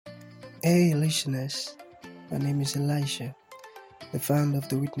Hey listeners, my name is Elisha, the founder of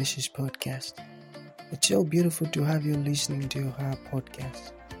the Witnesses Podcast. It's so beautiful to have you listening to our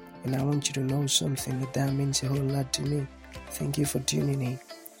podcast, and I want you to know something that means a whole lot to me. Thank you for tuning in.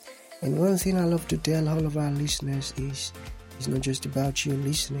 And one thing I love to tell all of our listeners is, it's not just about you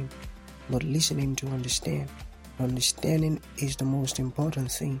listening, but listening to understand. Understanding is the most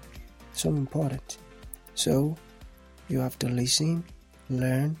important thing, so important. So, you have to listen,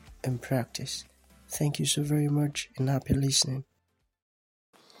 learn, and practice. Thank you so very much and happy listening.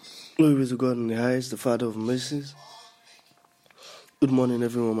 Glory be to God in the highest, the Father of mercies. Good morning,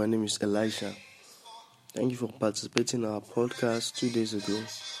 everyone. My name is Elisha. Thank you for participating in our podcast 2 days ago.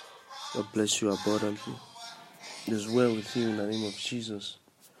 God bless you abundantly. It is well with you in the name of Jesus.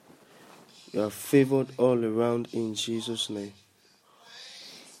 You are favored all around in Jesus' name.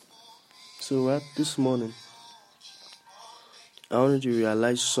 So this morning, I wanted you to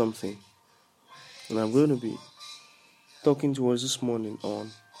realize something. And I'm going to be talking to us this morning on,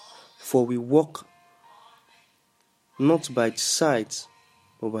 for we walk not by sight,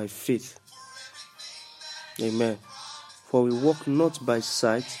 but by faith. Amen. For we walk not by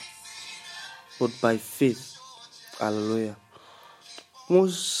sight, but by faith. Hallelujah.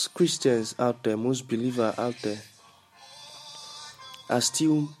 Most Christians out there, most believers out there, are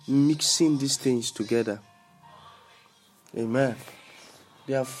still mixing these things together. Amen.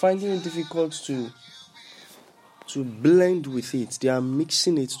 They are finding it difficult to blend with it. They are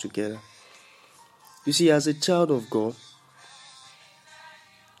mixing it together. You see, as a child of God,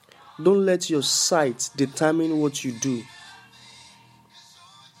 don't let your sight determine what you do.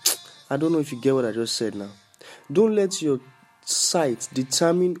 I don't know if you get what I just said now. Don't let your sight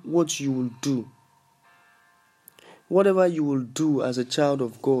determine what you will do. Whatever you will do as a child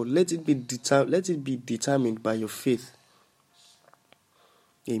of God, let it be determined by your faith.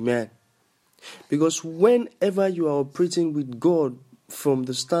 Amen. Because whenever you are operating with God from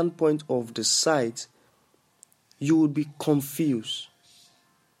the standpoint of the sight, you will be confused.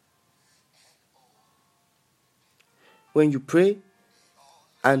 When you pray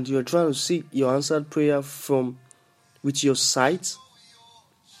and you're trying to seek your answered prayer with your sight,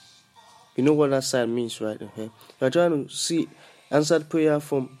 you know what that sight means, right? You're trying to see answered prayer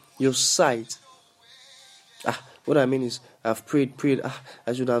from your sight. What I mean is, I've prayed.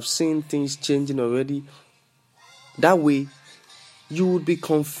 I should have seen things changing already. That way, you would be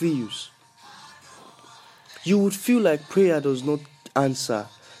confused. You would feel like prayer does not answer.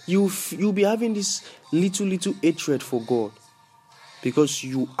 You'll be having this little hatred for God, because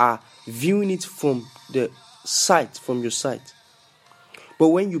you are viewing it from the sight, from your sight. But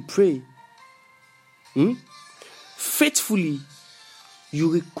when you pray, faithfully,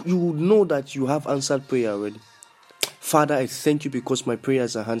 you will know that you have answered prayer already. Father, I thank you because my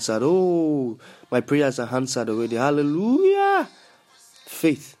prayers are answered. Oh, my prayers are answered already. Hallelujah.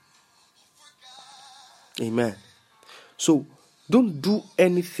 Faith. Amen. So, don't do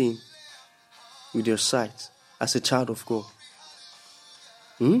anything with your sight as a child of God.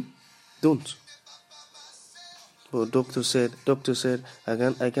 Don't. But doctor said,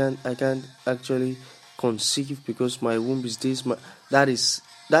 I can't actually conceive because my womb is this. That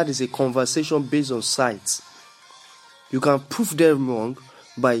is a conversation based on sight. You can prove them wrong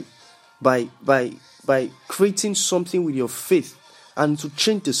by creating something with your faith and to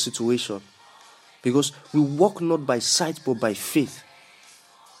change the situation. Because we walk not by sight but by faith.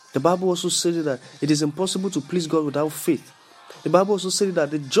 The Bible also says that it is impossible to please God without faith. The Bible also says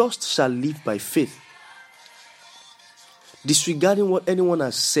that the just shall live by faith. Disregarding what anyone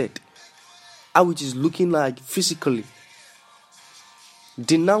has said, how it is looking like physically.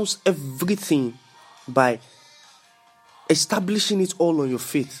 Denounce everything by establishing it all on your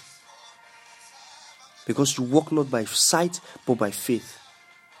faith. Because you walk not by sight, but by faith.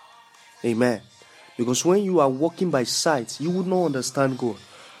 Amen. Because when you are walking by sight, you would not understand God.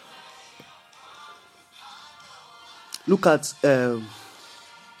 Look at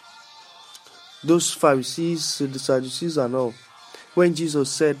those Pharisees, the Sadducees and all. When Jesus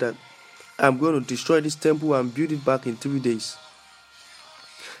said that, I'm going to destroy this temple and build it back in 3 days.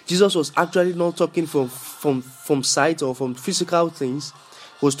 Jesus was actually not talking from sight or from physical things.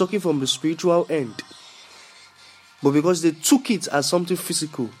 He was talking from the spiritual end. But because they took it as something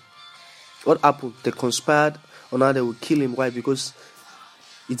physical, what happened? They conspired on how they would kill him. Why? Because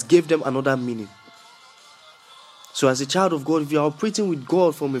it gave them another meaning. So as a child of God, if you are operating with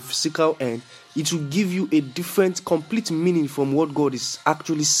God from a physical end, it will give you a different, complete meaning from what God is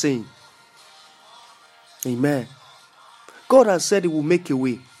actually saying. Amen. God has said He will make a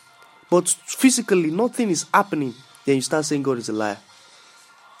way. But physically, nothing is happening. Then you start saying God is a liar.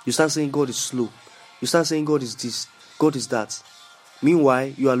 You start saying God is slow. You start saying God is this, God is that. Meanwhile,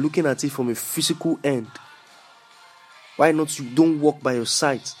 you are looking at it from a physical end. Why not you don't walk by your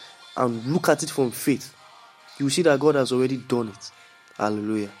sight and look at it from faith? You will see that God has already done it.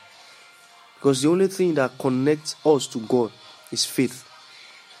 Hallelujah. Because the only thing that connects us to God is faith.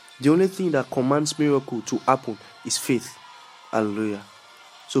 The only thing that commands miracle to happen is faith. Hallelujah.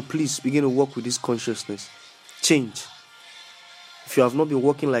 So please begin to walk with this consciousness. Change. If you have not been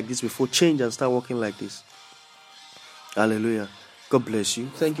walking like this before, change and start walking like this. Hallelujah. God bless you.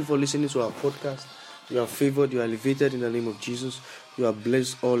 Thank you for listening to our podcast. You are favored, you are elevated in the name of Jesus. You are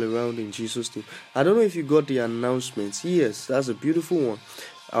blessed all around in Jesus' name. I don't know if you got the announcements. Yes, that's a beautiful one.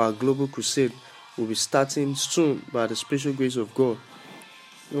 Our global crusade will be starting soon by the special grace of God.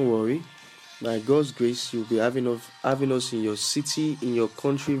 Don't worry. By God's grace, you'll be having us in your city, in your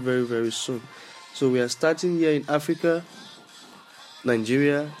country very, very soon. So we are starting here in Africa,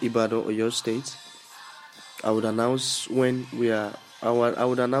 Nigeria, Ibadan, Oyo State. I would announce when we are. I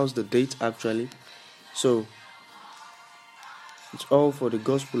would announce the date actually. So it's all for the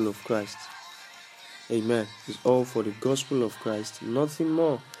gospel of Christ. Amen. It's all for the gospel of Christ, nothing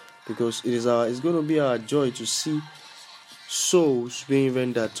more. Because it's going to be our joy to see souls being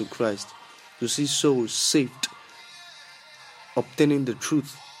rendered to Christ, to see souls saved, obtaining the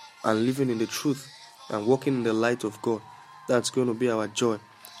truth and living in the truth and walking in the light of God. That's going to be our joy.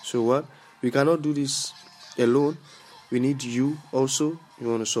 So what? We cannot do this alone. We need you also. You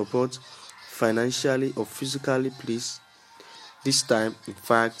want to support financially or physically, please. This time, in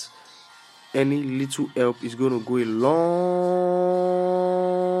fact, any little help is going to go a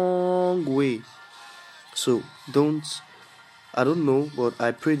long way. So I don't know, but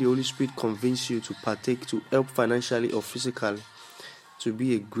I pray the Holy Spirit convince you to partake, to help financially or physically, to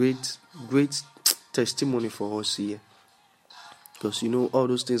be a great testimony for us here. Because all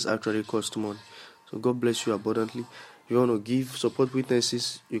those things actually cost money. So God bless you abundantly. If you want to give support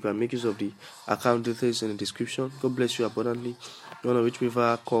witnesses, you can make use of the account details in the description. God bless you abundantly. If you want to reach me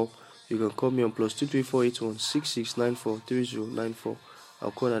via call, you can call me on +23481 6694 3094.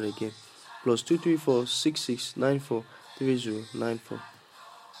 I'll call that again. +234 6694 3094.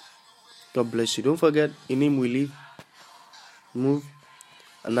 God bless you. Don't forget, in Him we live, move,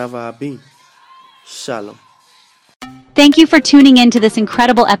 and have our being. Shalom. Thank you for tuning in to this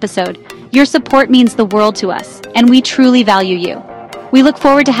incredible episode. Your support means the world to us, and we truly value you. We look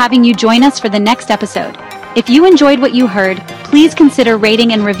forward to having you join us for the next episode. If you enjoyed what you heard, please consider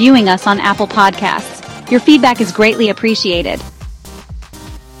rating and reviewing us on Apple Podcasts. Your feedback is greatly appreciated.